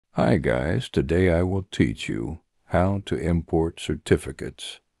Hi guys, today I will teach you how to import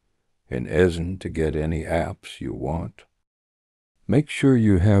certificates in esign to get any apps you want. Make sure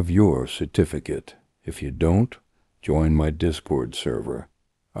you have your certificate. If you don't, join my Discord server.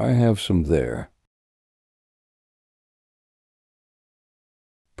 I have some there.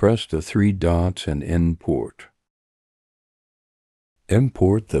 Press the three dots and import.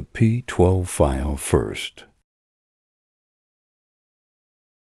 Import the P12 file first.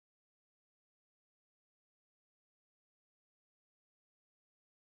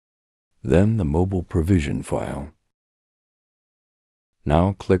 Then the mobile provision file.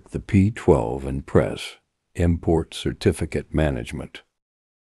 Now click the P12 and press Import Certificate Management.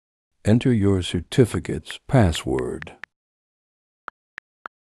 Enter your certificate's password.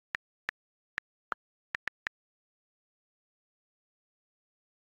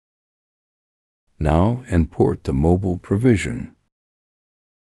 Now import the mobile provision.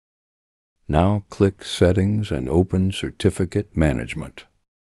 Now click Settings and open Certificate Management.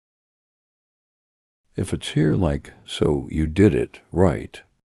 If it's here like so, you did it right.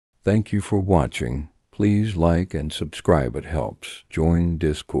 Thank you for watching. Please like and subscribe, it helps. Join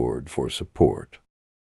Discord for support.